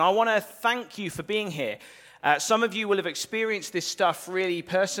I want to thank you for being here. Some of you will have experienced this stuff really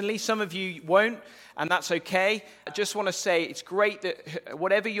personally. Some of you won't, and that's okay. I just want to say it's great that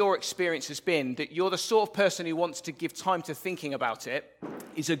whatever your experience has been, that you're the sort of person who wants to give time to thinking about it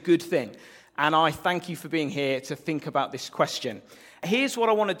is a good thing. And I thank you for being here to think about this question. Here's what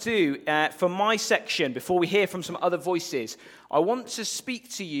I want to do for my section before we hear from some other voices. I want to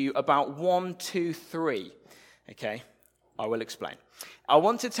speak to you about 1, 2, 3. Okay, I will explain. I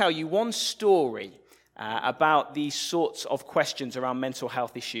want to tell you one story about these sorts of questions around mental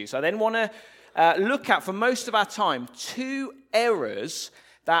health issues. I then want to look at, for most of our time, 2 errors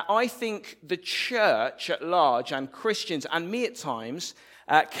that I think the church at large and Christians and me at times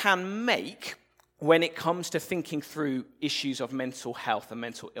can make when it comes to thinking through issues of mental health and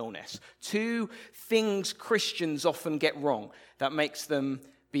mental illness. 2 things Christians often get wrong that makes them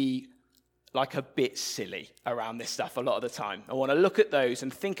be like a bit silly around this stuff a lot of the time. I want to look at those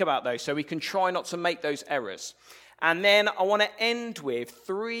and think about those so we can try not to make those errors. And then I want to end with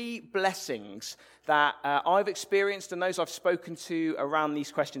 3 blessings that I've experienced and those I've spoken to around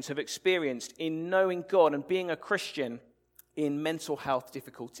these questions have experienced in knowing God and being a Christian in mental health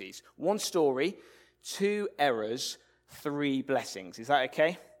difficulties. 1 story, 2 errors, 3 blessings. Is that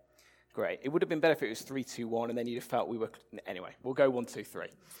okay? Great. It would have been better if it was 3, 2, 1, and then you'd have felt we were... Anyway, we'll go 1, 2, 3.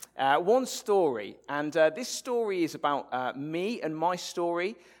 1 story, and this story is about me and my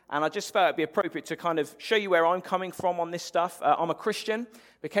story, and I just felt it'd be appropriate to kind of show you where I'm coming from on this stuff. I'm a Christian,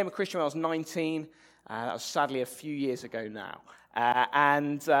 became a Christian when I was 19. That was sadly a few years ago now.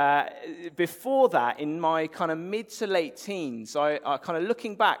 And before that, in my kind of mid to late teens, I kind of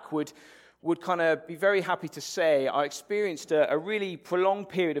looking back would kind of be very happy to say I experienced a really prolonged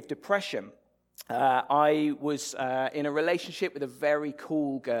period of depression. I was in a relationship with a very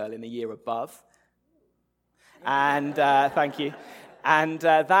cool girl in the year above. And thank you. And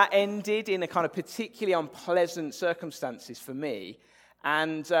that ended in a kind of particularly unpleasant circumstances for me.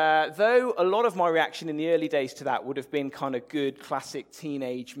 And though a lot of my reaction in the early days to that would have been kind of good classic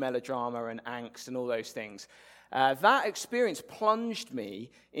teenage melodrama and angst and all those things, that experience plunged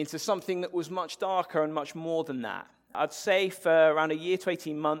me into something that was much darker and much more than that. I'd say for around a year to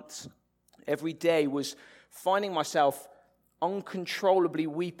 18 months, every day was finding myself uncontrollably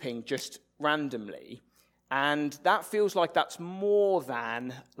weeping just randomly. And that feels like that's more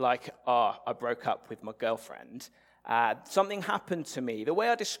than like, I broke up with my girlfriend. Something happened to me. The way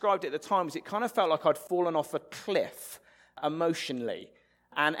I described it at the time was it kind of felt like I'd fallen off a cliff emotionally.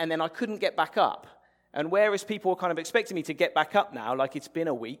 And then I couldn't get back up. And whereas people were kind of expecting me to get back up now, like it's been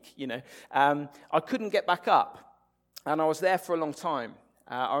a week, I couldn't get back up. And I was there for a long time.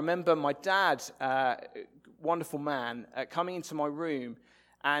 I remember my dad, wonderful man, coming into my room,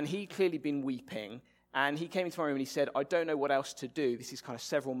 and he'd clearly been weeping. And he came into my room and he said, I don't know what else to do. This is kind of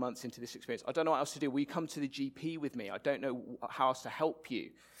several months into this experience. I don't know what else to do. Will you come to the GP with me? I don't know how else to help you.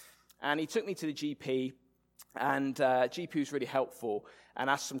 And he took me to the GP, and GP was really helpful and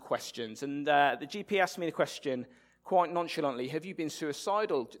asked some questions. And the GP asked me the question quite nonchalantly, have you been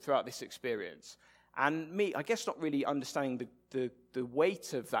suicidal throughout this experience? And me, I guess not really understanding the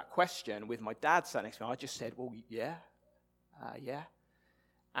weight of that question with my dad sat next to me, I just said, well, yeah.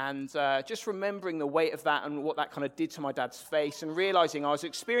 And just remembering the weight of that and what that kind of did to my dad's face and realizing I was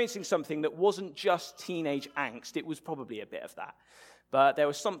experiencing something that wasn't just teenage angst, it was probably a bit of that. But there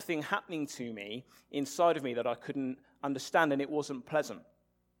was something happening to me inside of me that I couldn't understand, and it wasn't pleasant.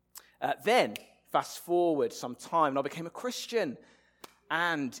 Then, fast forward some time, and I became a Christian.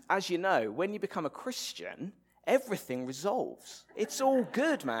 And as you know, when you become a Christian, everything resolves. It's all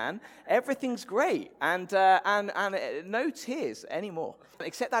good, man. Everything's great. And no tears anymore.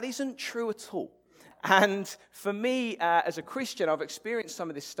 Except that isn't true at all. And for me, as a Christian, I've experienced some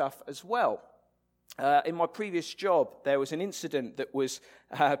of this stuff as well. In my previous job, there was an incident that was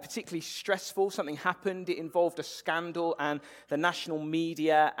particularly stressful. Something happened. It involved a scandal and the national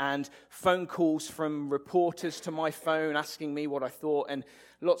media and phone calls from reporters to my phone asking me what I thought and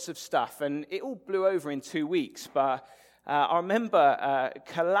lots of stuff. And it all blew over in 2 weeks. But I remember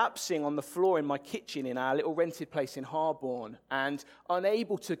collapsing on the floor in my kitchen in our little rented place in Harborne and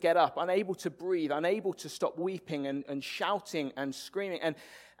unable to get up, unable to breathe, unable to stop weeping and shouting and screaming.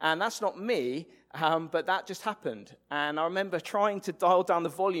 And that's not me, but that just happened. And I remember trying to dial down the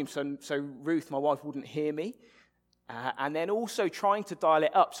volume so Ruth, my wife, wouldn't hear me. And then also trying to dial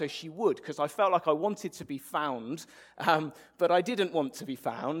it up so she would, because I felt like I wanted to be found, but I didn't want to be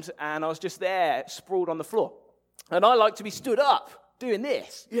found. And I was just there, sprawled on the floor. And I like to be stood up, doing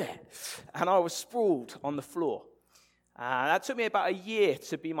this. Yeah. And I was sprawled on the floor. That took me about a year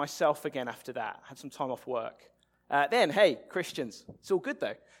to be myself again after that. I had some time off work. then, hey, Christians, it's all good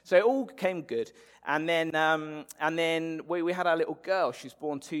though. So it all came good. And then we had our little girl. She was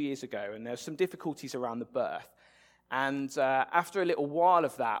born 2 years ago, and there were some difficulties around the birth. And after a little while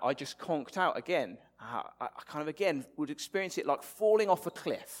of that, I just conked out again. I kind of, again, would experience it like falling off a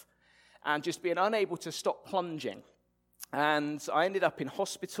cliff and just being unable to stop plunging. And I ended up in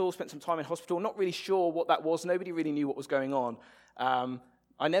hospital, spent some time in hospital, not really sure what that was. Nobody really knew what was going on. No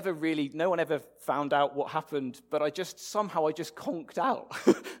one ever found out what happened, but I just conked out,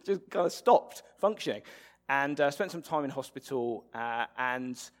 just kind of stopped functioning. And spent some time in hospital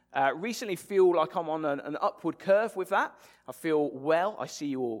and recently feel like I'm on an upward curve with that. I feel well. I see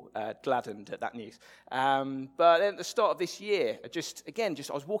you all gladdened at that news. But then at the start of this year,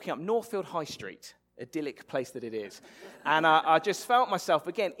 I was walking up Northfield High Street, idyllic place that it is. And I just felt myself,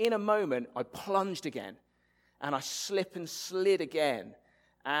 again, in a moment, I plunged again. And I slip and slid again.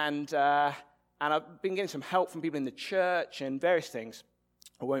 And I've been getting some help from people in the church and various things.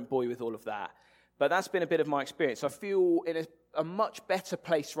 I won't bore you with all of that. But that's been a bit of my experience. I feel in a much better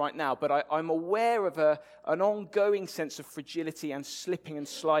place right now, but I'm aware of an ongoing sense of fragility and slipping and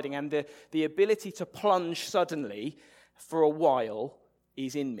sliding, and the ability to plunge suddenly for a while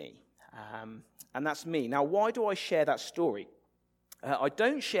is in me. And that's me. Now, why do I share that story? I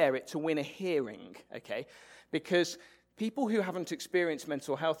don't share it to win a hearing, okay? Because people who haven't experienced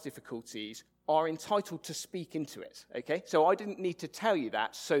mental health difficulties are entitled to speak into it, okay? So I didn't need to tell you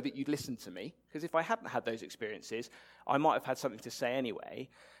that so that you'd listen to me, because if I hadn't had those experiences, I might have had something to say anyway.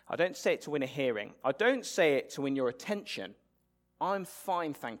 I don't say it to win a hearing. I don't say it to win your attention. I'm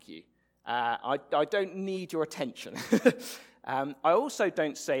fine, thank you. I don't need your attention. I also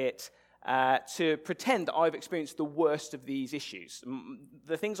don't say it to pretend that I've experienced the worst of these issues.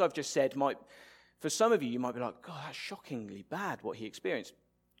 The things I've just said might, for some of you, you might be like, God, that's shockingly bad what he experienced.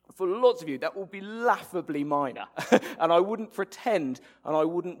 For lots of you, that will be laughably minor. And I wouldn't pretend, and I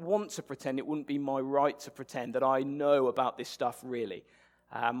wouldn't want to pretend, it wouldn't be my right to pretend that I know about this stuff really.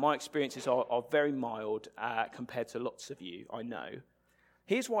 My experiences are very mild compared to lots of you, I know.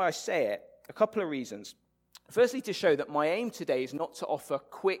 Here's why I say it, a couple of reasons. Firstly, to show that my aim today is not to offer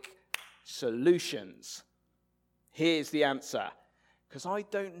quick solutions. Here's the answer. Because I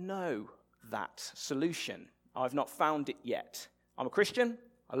don't know that solution. I've not found it yet. I'm a Christian.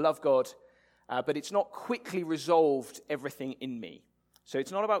 I love God, but it's not quickly resolved everything in me. So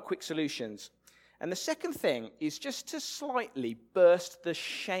it's not about quick solutions. And the second thing is just to slightly burst the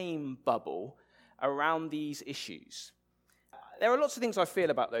shame bubble around these issues. There are lots of things I feel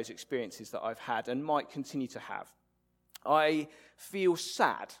about those experiences that I've had and might continue to have. I feel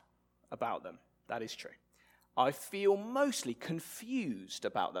sad about them. That is true. I feel mostly confused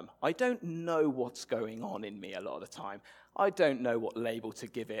about them. I don't know what's going on in me a lot of the time. I don't know what label to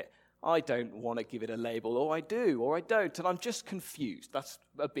give it. I don't want to give it a label, or I do, or I don't, and I'm just confused. That's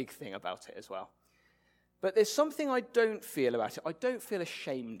a big thing about it as well. But there's something I don't feel about it. I don't feel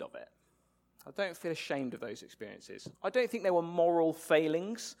ashamed of it. I don't feel ashamed of those experiences. I don't think there were moral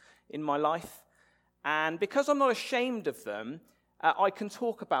failings in my life. And because I'm not ashamed of them, I can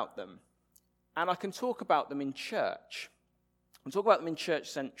talk about them. And I can talk about them in church. I can talk about them in Church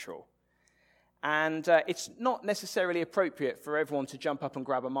Central. And it's not necessarily appropriate for everyone to jump up and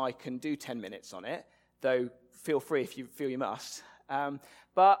grab a mic and do 10 minutes on it, though feel free if you feel you must.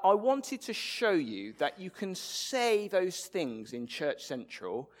 But I wanted to show you that you can say those things in Church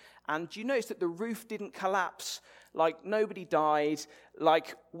Central, and you notice that the roof didn't collapse, like nobody died,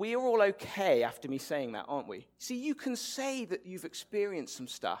 like we're all okay after me saying that, aren't we? See, you can say that you've experienced some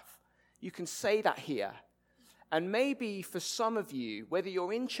stuff. You can say that here. And maybe for some of you, whether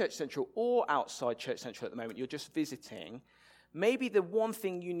you're in Church Central or outside Church Central at the moment, you're just visiting, maybe the one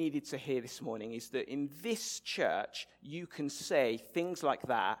thing you needed to hear this morning is that in this church, you can say things like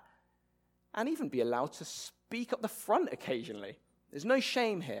that and even be allowed to speak up the front occasionally. There's no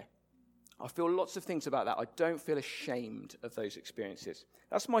shame here. I feel lots of things about that. I don't feel ashamed of those experiences.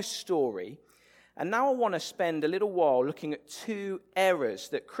 That's my story. And now I want to spend a little while looking at two errors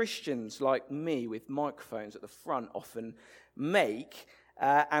that Christians like me with microphones at the front often make,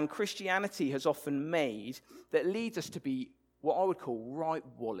 and Christianity has often made, that leads us to be what I would call right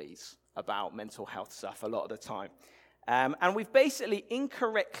wallies about mental health stuff a lot of the time. And we've basically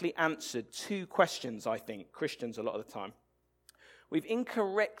incorrectly answered two questions, I think, Christians a lot of the time. We've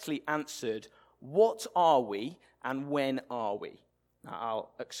incorrectly answered, what are we and when are we? Now,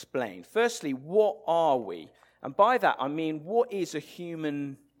 I'll explain. Firstly, what are we? And by that, I mean, what is a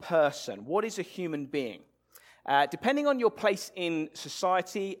human person? What is a human being? Depending on your place in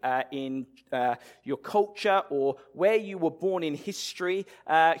society, in your culture, or where you were born in history,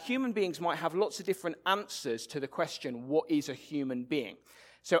 human beings might have lots of different answers to the question, what is a human being?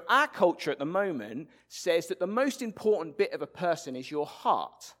 So our culture at the moment says that the most important bit of a person is your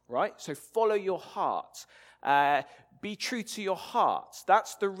heart, right? So follow your heart. Be true to your heart.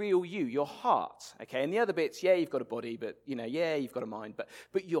 That's the real you, your heart. Okay, and the other bits, yeah, you've got a body, but, yeah, you've got a mind.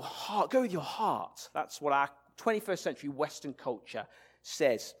 But your heart, go with your heart. That's what our 21st century Western culture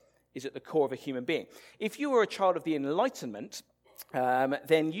says is at the core of a human being. If you were a child of the Enlightenment,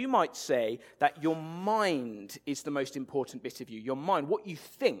 then you might say that your mind is the most important bit of you. Your mind, what you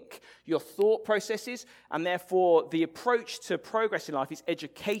think, your thought processes, and therefore the approach to progress in life is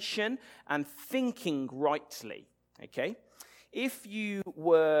education and thinking rightly. Okay? If you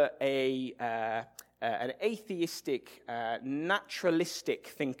were an atheistic, naturalistic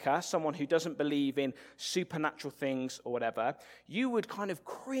thinker, someone who doesn't believe in supernatural things or whatever, you would kind of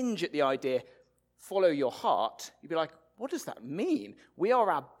cringe at the idea, follow your heart. You'd be like, what does that mean? We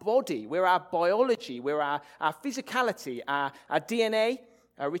are our body, we're our biology, we're our physicality, our DNA.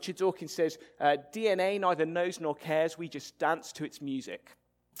 Richard Dawkins says, DNA neither knows nor cares, we just dance to its music.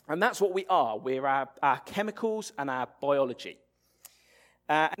 And that's what we are. We're our chemicals and our biology.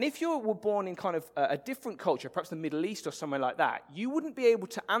 And if you were born in kind of a different culture, perhaps the Middle East or somewhere like that, you wouldn't be able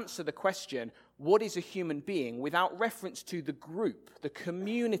to answer the question, what is a human being, without reference to the group, the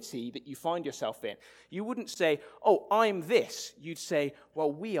community that you find yourself in. You wouldn't say, oh, I'm this. You'd say,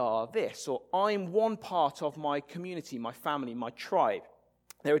 well, we are this, or I'm one part of my community, my family, my tribe.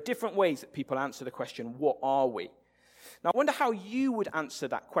 There are different ways that people answer the question, what are we? Now, I wonder how you would answer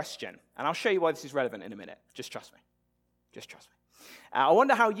that question, and I'll show you why this is relevant in a minute. Just trust me. Just trust me. I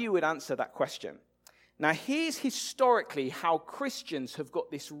wonder how you would answer that question. Now, here's historically how Christians have got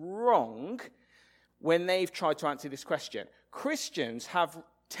this wrong when they've tried to answer this question. Christians have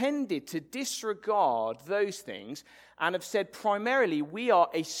tended to disregard those things and have said primarily we are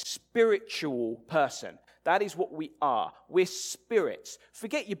a spiritual person. That is what we are. We're spirits.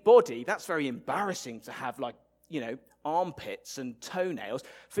 Forget your body. That's very embarrassing to have, armpits and toenails.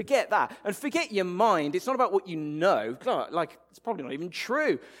 Forget that. And forget your mind. It's not about what you know. It's probably not even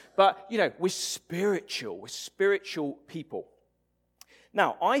true. But, we're spiritual. We're spiritual people.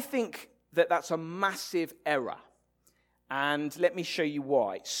 Now, I think that that's a massive error. And let me show you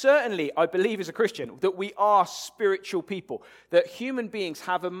why. Certainly, I believe as a Christian that we are spiritual people, that human beings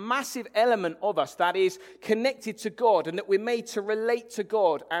have a massive element of us that is connected to God, and that we're made to relate to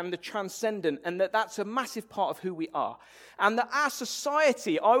God and the transcendent, and that that's a massive part of who we are. And that our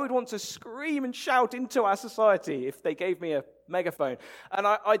society, I would want to scream and shout into our society if they gave me a megaphone. And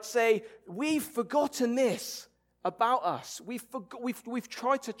I'd say, we've forgotten this about us. We've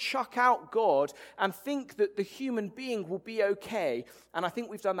tried to chuck out God and think that the human being will be okay. And I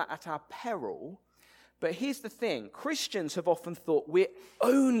think we've done that at our peril. But here's the thing. Christians have often thought we're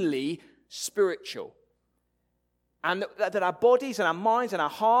only spiritual. And that our bodies and our minds and our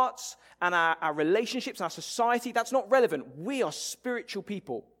hearts and our relationships and our society, that's not relevant. We are spiritual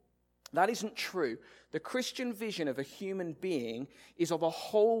people. That isn't true. The Christian vision of a human being is of a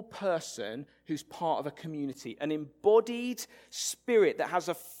whole person who's part of a community, an embodied spirit that has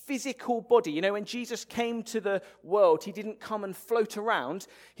a physical body. When Jesus came to the world, he didn't come and float around.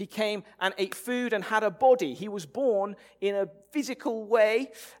 He came and ate food and had a body. He was born in a physical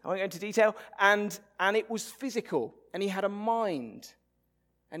way. I won't go into detail. And it was physical. And he had a mind.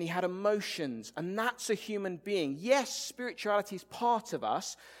 And he had emotions. And that's a human being. Yes, spirituality is part of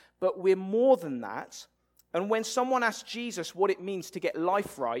us, but we're more than that. And when someone asks Jesus what it means to get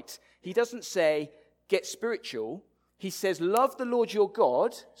life right, he doesn't say, get spiritual. He says, love the Lord your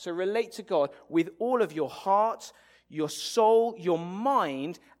God, so relate to God with all of your heart, your soul, your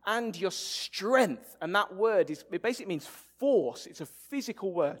mind, and your strength. And that word, it basically means force. It's a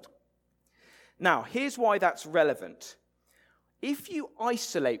physical word. Now, here's why that's relevant. If you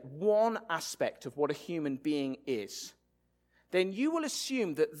isolate one aspect of what a human being is, then you will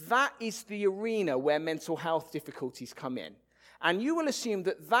assume that that is the arena where mental health difficulties come in. And you will assume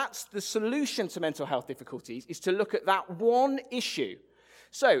that that's the solution to mental health difficulties, is to look at that one issue.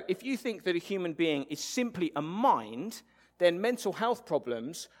 So if you think that a human being is simply a mind, then mental health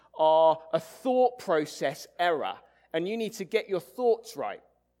problems are a thought process error, and you need to get your thoughts right.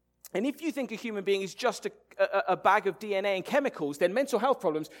 And if you think a human being is just a bag of DNA and chemicals, then mental health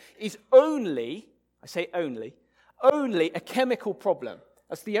problems is only, I say only a chemical problem.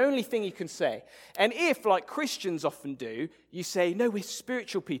 That's the only thing you can say. And if, like Christians often do, you say, no, we're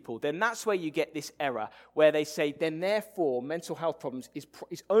spiritual people, then that's where you get this error, where they say, then therefore, mental health problems is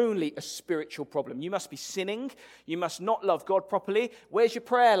only a spiritual problem. You must be sinning. You must not love God properly. Where's your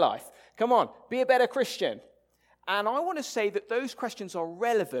prayer life? Come on, be a better Christian. And I want to say that those questions are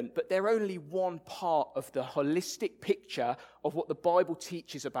relevant, but they're only one part of the holistic picture of what the Bible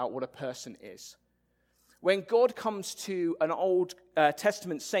teaches about what a person is. When God comes to an Old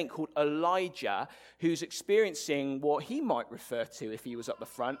Testament saint called Elijah, who's experiencing what he might refer to, if he was up the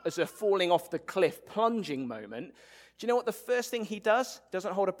front, as a falling off the cliff, plunging moment, do you know what the first thing he does? He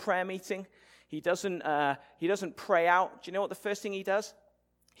doesn't hold a prayer meeting. He doesn't pray out. Do you know what the first thing he does?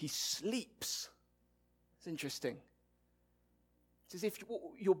 He sleeps. It's interesting. It's as if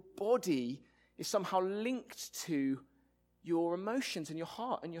your body is somehow linked to your emotions and your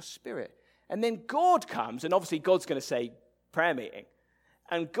heart and your spirit. And then God comes, and obviously God's going to say, prayer meeting.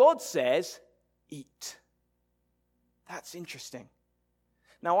 And God says, eat. That's interesting.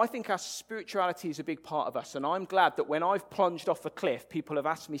 Now, I think our spirituality is a big part of us, and I'm glad that when I've plunged off a cliff, people have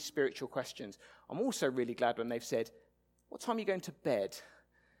asked me spiritual questions. I'm also really glad when they've said, what time are you going to bed?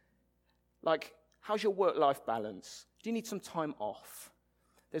 Like, how's your work-life balance? Do you need some time off?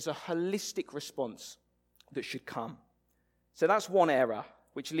 There's a holistic response that should come. So that's one error,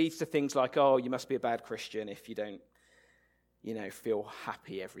 which leads to things like, oh, you must be a bad Christian if you don't, feel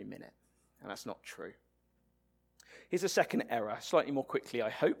happy every minute. And that's not true. Here's a second error, slightly more quickly, I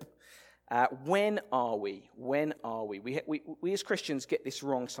hope. When are we? When are we? We as Christians get this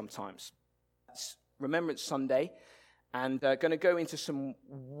wrong sometimes. It's Remembrance Sunday, and going to go into some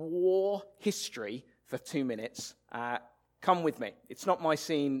war history for 2 minutes. Come with me. It's not my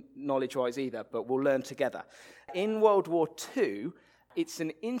scene knowledge-wise either, but we'll learn together. In World War II, it's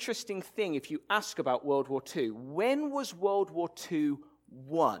an interesting thing if you ask about World War II. When was World War II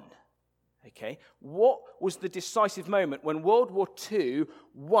won? Okay, what was the decisive moment when World War II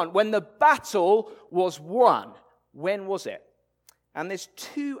won? When the battle was won, when was it? And there's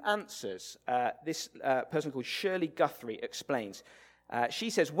two answers. This person called Shirley Guthrie explains. She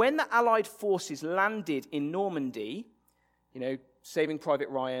says, when the Allied forces landed in Normandy, Saving Private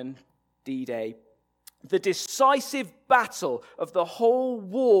Ryan, D-Day, the decisive battle of the whole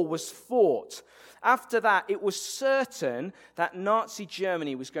war was fought. After that, it was certain that Nazi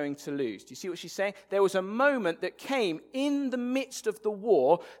Germany was going to lose. Do you see what she's saying? There was a moment that came in the midst of the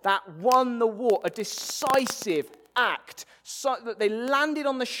war that won the war, a decisive act, so that they landed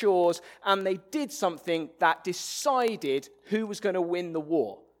on the shores and they did something that decided who was going to win the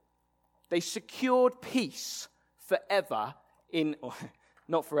war. They secured peace forever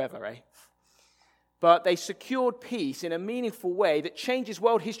not forever, eh? But they secured peace in a meaningful way that changes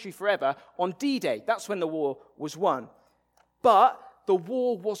world history forever on D-Day. That's when the war was won. But the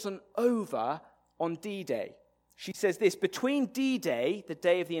war wasn't over on D-Day. She says this, between D-Day, the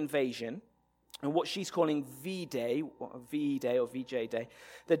day of the invasion, and what she's calling V-Day, V-Day or VJ Day,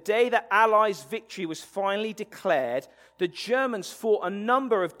 the day that Allies' victory was finally declared, the Germans fought a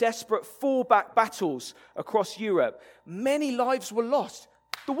number of desperate fallback battles across Europe. Many lives were lost.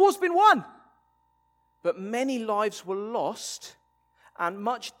 The war's been won. But many lives were lost and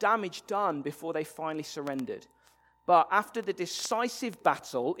much damage done before they finally surrendered. But after the decisive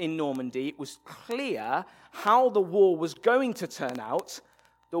battle in Normandy, it was clear how the war was going to turn out.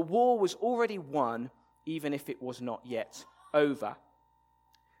 The war was already won, even if it was not yet over.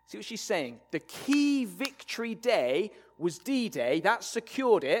 See what she's saying? The key victory day was D-Day. That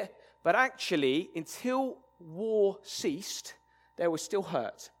secured it. But actually, until war ceased, there was still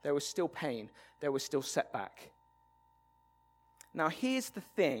hurt. There was still pain. There was still setback. Now, here's the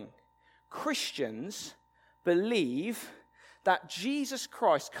thing. Christians believe that Jesus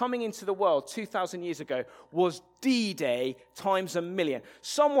Christ coming into the world 2,000 years ago was D-Day times a million.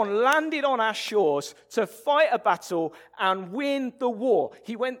 Someone landed on our shores to fight a battle and win the war.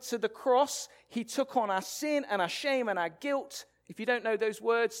 He went to the cross. He took on our sin and our shame and our guilt. If you don't know those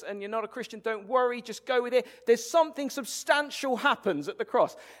words and you're not a Christian, don't worry, just go with it. There's something substantial happens at the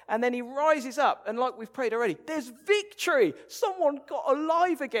cross. And then he rises up, and like we've prayed already, there's victory. Someone got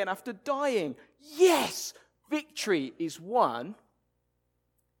alive again after dying. Yes, victory is won.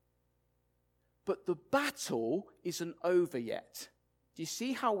 But the battle isn't over yet. Do you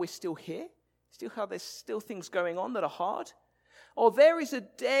see how we're still here? Still how there's still things going on that are hard? Oh, there is a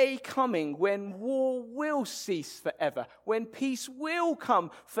day coming when war will cease forever, when peace will come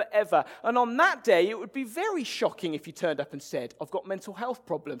forever. And on that day, it would be very shocking if you turned up and said, I've got mental health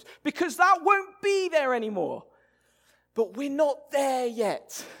problems, because that won't be there anymore. But we're not there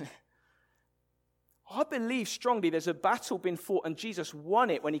yet. I believe strongly there's a battle been fought and Jesus won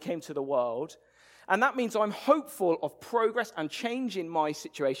it when he came to the world. And that means I'm hopeful of progress and change in my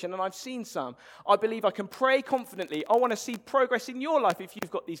situation, and I've seen some. I believe I can pray confidently. I want to see progress in your life if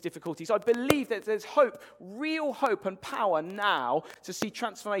you've got these difficulties. I believe that there's hope, real hope and power now to see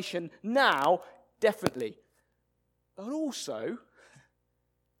transformation now, definitely. But also,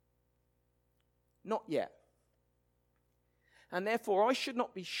 not yet. And therefore, I should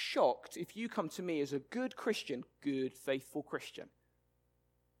not be shocked if you come to me as a good Christian, good, faithful Christian,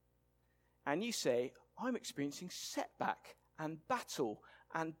 and you say, I'm experiencing setback and battle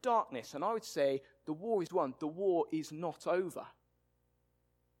and darkness. And I would say, the war is won. The war is not over.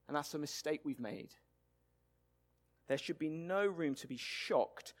 And that's a mistake we've made. There should be no room to be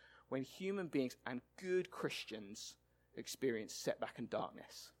shocked when human beings and good Christians experience setback and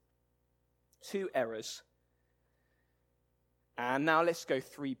darkness. 2 errors. And now let's go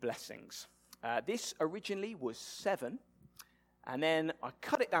 3 blessings. This originally was 7. And then I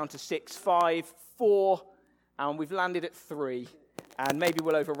cut it down to 6, 5, 4, and we've landed at 3. And maybe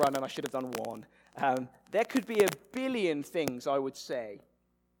we'll overrun, and I should have done 1. There could be a billion things, I would say,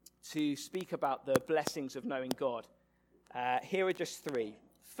 to speak about the blessings of knowing God. Here are just 3.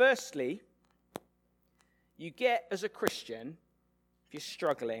 Firstly, you get, as a Christian, if you're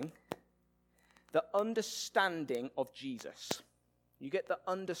struggling, the understanding of Jesus. You get the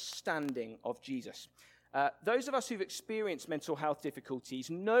understanding of Jesus. Those of us who've experienced mental health difficulties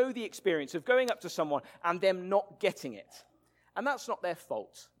know the experience of going up to someone and them not getting it. And that's not their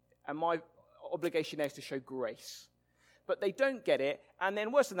fault. And my obligation there is to show grace. But they don't get it, and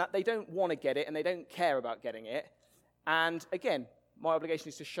then worse than that, they don't want to get it, and they don't care about getting it. And again, my obligation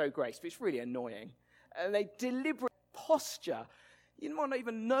is to show grace, but it's really annoying. And they deliberate posture. You might not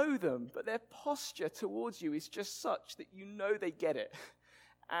even know them, but their posture towards you is just such that you know they get it.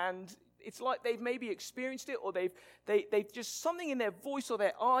 And it's like they've maybe experienced it, or they've just something in their voice or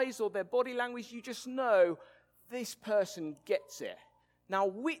their eyes or their body language, you just know this person gets it. Now,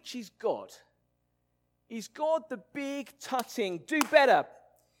 which is God? Is God the big, tutting, do better?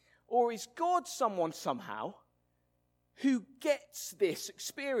 Or is God someone somehow who gets this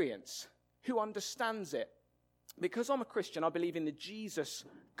experience, who understands it? Because I'm a Christian, I believe in the Jesus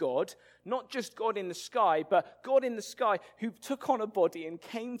God, not just God in the sky, but God in the sky who took on a body and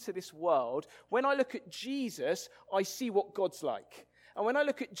came to this world. When I look at Jesus, I see what God's like. And when I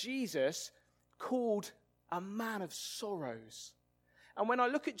look at Jesus, called a man of sorrows. And when I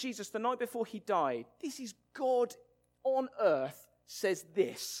look at Jesus the night before he died, this is God on earth says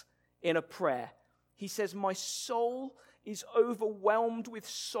this in a prayer. He says, my soul is overwhelmed with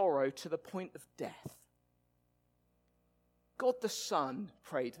sorrow to the point of death. God the Son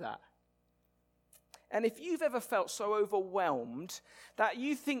prayed that. And if you've ever felt so overwhelmed that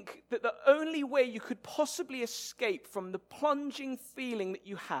you think that the only way you could possibly escape from the plunging feeling that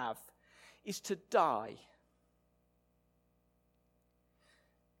you have is to die,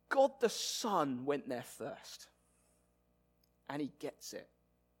 God the Son went there first. And he gets it.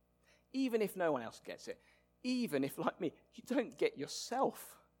 Even if no one else gets it. Even if, like me, you don't get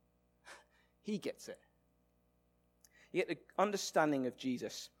yourself. He gets it. You get the understanding of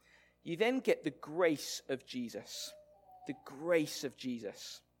Jesus. You then get the grace of Jesus. The grace of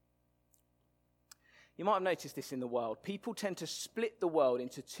Jesus. You might have noticed this in the world. People tend to split the world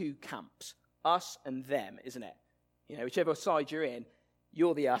into 2 camps. Us and them, isn't it? You know, whichever side you're in,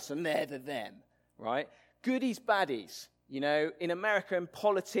 you're the us and they're the them, right? Goodies, baddies. You know, in America and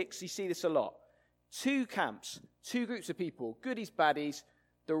politics, you see this a lot. 2 camps, 2 groups of people. Goodies, baddies,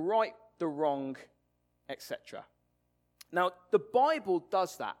 the right, the wrong, etc. Now, the Bible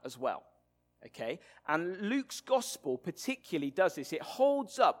does that as well, okay? And Luke's gospel particularly does this. It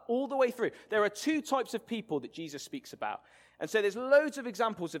holds up all the way through. There are 2 types of people that Jesus speaks about. And so there's loads of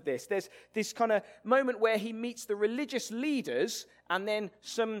examples of this. There's this kind of moment where he meets the religious leaders and then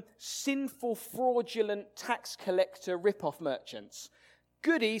some sinful, fraudulent tax collector rip-off merchants.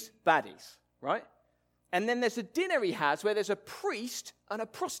 Goodies, baddies, right? And then there's a dinner he has where there's a priest and a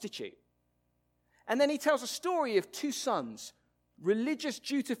prostitute. And then he tells a story of 2 sons, religious,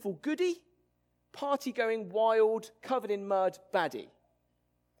 dutiful goody, party-going, wild, covered in mud, baddie.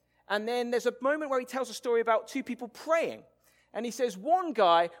 And then there's a moment where he tells a story about 2 people praying. And he says one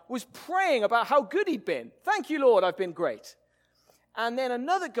guy was praying about how good he'd been. Thank you, Lord, I've been great. And then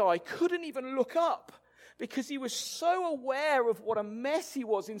another guy couldn't even look up because he was so aware of what a mess he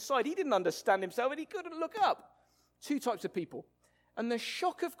was inside. He didn't understand himself and he couldn't look up. 2 types of people. And the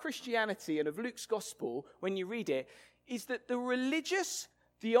shock of Christianity and of Luke's gospel, when you read it, is that the religious,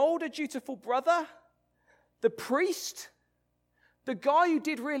 the older dutiful brother, the priest, The guy who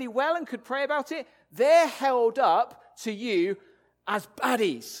did really well and could pray about it, they're held up to you as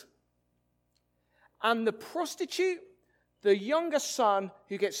baddies. And the prostitute, the younger son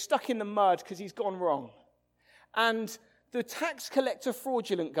who gets stuck in the mud because he's gone wrong, and the tax collector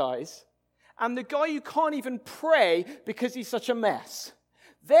fraudulent guys, and the guy who can't even pray because he's such a mess,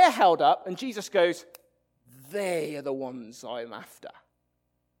 they're held up, and Jesus goes, they are the ones I'm after.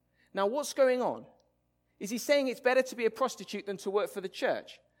 Now, what's going on? Is he saying it's better to be a prostitute than to work for the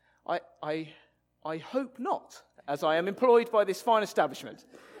church? I hope not, as I am employed by this fine establishment.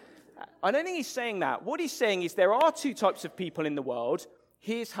 I don't think he's saying that. What he's saying is there are two types of people in the world.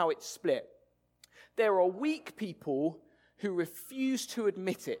 Here's how it's split. There are weak people who refuse to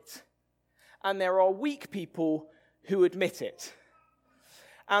admit it, and there are weak people who admit it.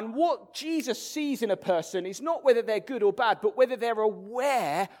 And what Jesus sees in a person is not whether they're good or bad, but whether they're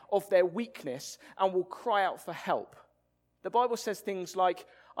aware of their weakness and will cry out for help. The Bible says things like,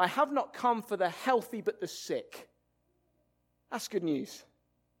 I have not come for the healthy but the sick. That's good news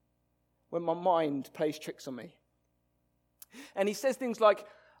when my mind plays tricks on me. And he says things like,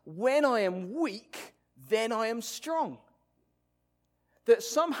 when I am weak, then I am strong. That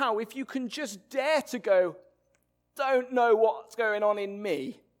somehow if you can just dare to go, don't know what's going on in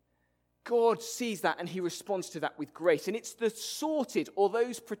me, God sees that and he responds to that with grace. And it's the sorted, or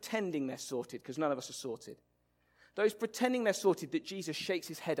those pretending they're sorted, because none of us are sorted, those pretending they're sorted that Jesus shakes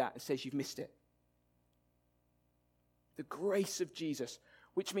his head at and says, you've missed it. The grace of Jesus,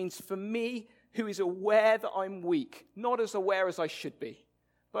 which means for me, who is aware that I'm weak, not as aware as I should be,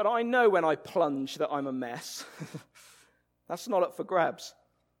 but I know when I plunge that I'm a mess. That's not up for grabs.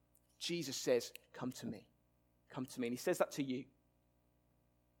 Jesus says, come to me. Come to me. And he says that to you.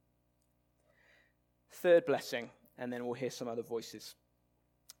 Third blessing, and then we'll hear some other voices.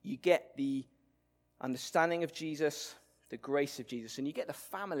 You get the understanding of Jesus, the grace of Jesus, and you get the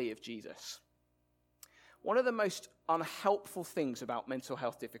family of Jesus. One of the most unhelpful things about mental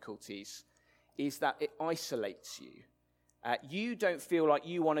health difficulties is that it isolates you. You don't feel like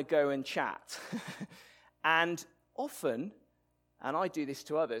you want to go and chat. And often, and I do this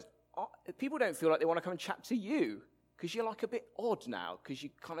to others, people don't feel like they want to come and chat to you because you're like a bit odd now because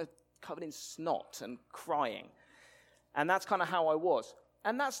you're kind of covered in snot and crying. And that's kind of how I was.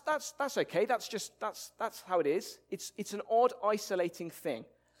 And that's okay. That's how it is. It's an odd, isolating thing.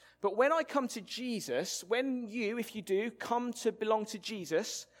 But when I come to Jesus, when you, if you do, come to belong to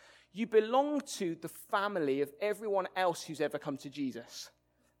Jesus, you belong to the family of everyone else who's ever come to Jesus,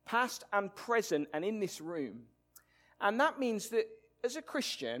 past and present and in this room. And that means that as a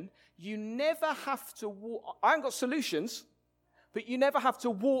Christian, you never have to walk. I haven't got solutions, but you never have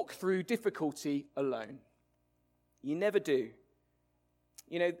to walk through difficulty alone. You never do.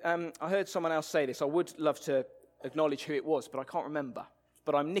 You know, I heard someone else say this. I would love to acknowledge who it was, but I can't remember.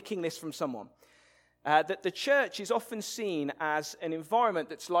 But I'm nicking this from someone. That the church is often seen as an environment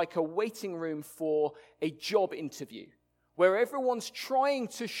that's like a waiting room for a job interview, where everyone's trying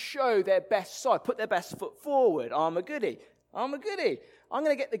to show their best side, put their best foot forward. I'm a goodie. I'm going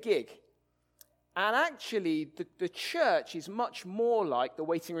to get the gig. And actually, the church is much more like the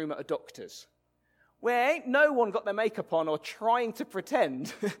waiting room at a doctor's, where ain't no one got their makeup on or trying to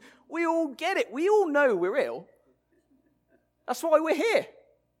pretend. We all get it. We all know we're ill. That's why we're here.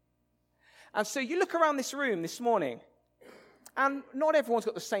 And so you look around this room this morning, and not everyone's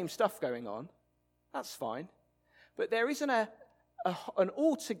got the same stuff going on. That's fine. But there isn't an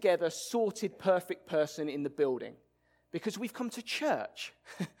altogether sorted, perfect person in the building, because we've come to church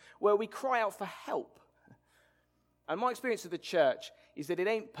where we cry out for help. And my experience of the church is that it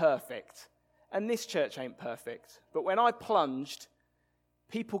ain't perfect. And this church ain't perfect. But when I plunged,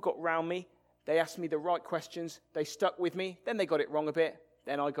 people got round me. They asked me the right questions. They stuck with me. Then they got it wrong a bit.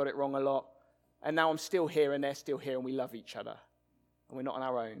 Then I got it wrong a lot. And now I'm still here and they're still here and we love each other. And we're not on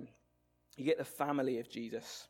our own. You get the family of Jesus.